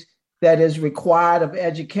things that is required of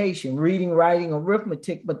education, reading, writing,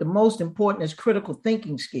 arithmetic, but the most important is critical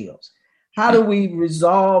thinking skills. How do we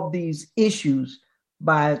resolve these issues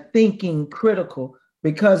by thinking critical?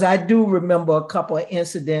 Because I do remember a couple of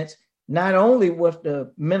incidents, not only with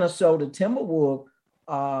the Minnesota Timberwolves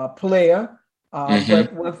player,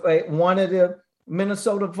 but with one of the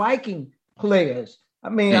Minnesota Viking players. I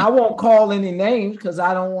mean, I won't call any names because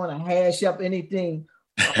I don't want to hash up anything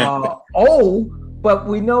old, but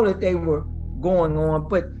we know that they were going on.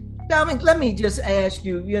 But Dominic, let me just ask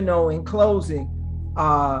you, in closing,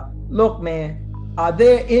 look, man, are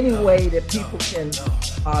there any way that people can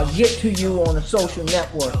get to you on a social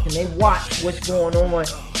network? Can they watch what's going on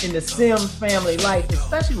in the Sims family life,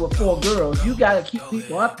 especially with 4 girls? You got to keep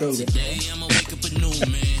people updated.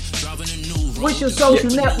 What's your social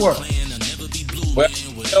network? Well,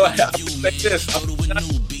 I would say this. I'm not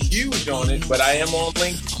huge on it, but I am on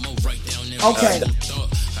LinkedIn. Okay.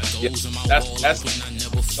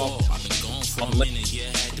 That's on LinkedIn.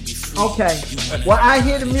 Okay. Well, I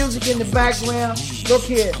hear the music in the background. Look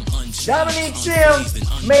here. Dominique Sims,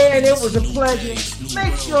 man, it was a pleasure.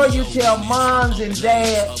 Make sure you tell moms and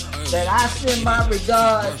dads that I send my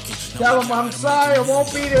regards. Tell them I'm sorry I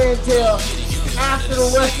won't be there until after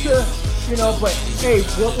the rest of, but hey,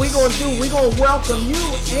 what we're going to do, we're going to welcome you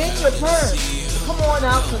and your parents. Come on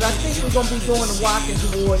out, because I think we're going to be doing the Watkins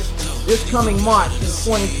Award this coming March in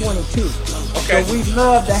 2022. Okay. So we'd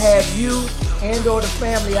love to have you and or the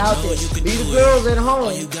family out there. Be the girls at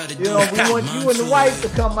home. We want you and the wife to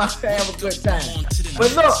come out and have a good time.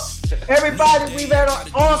 But look, everybody, we've had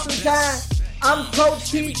an awesome time. I'm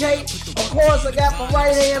Coach TJ. Of course, I got my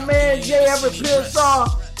right-hand man, J. Everett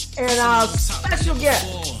Pearsall, and our special guest,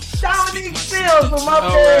 Dominique Sims from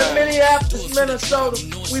up there in Minneapolis, Minnesota.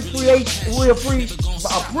 We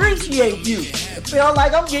appreciate you. I feel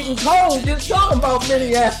like I'm getting cold just talking about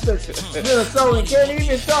Minneapolis, Minnesota. Can't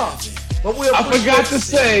even talk. But I forgot to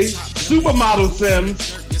say, Supermodel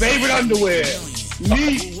Sims, favorite underwear.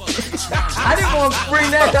 Me. I didn't want to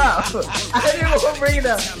bring that up.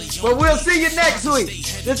 But we'll see you next week.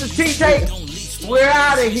 This is TJ. We're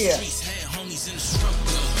out of here.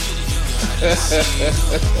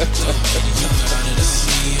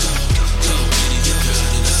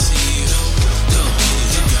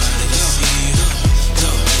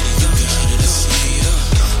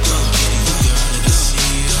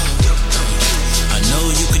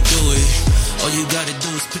 All you gotta do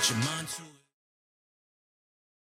is put your mind to it.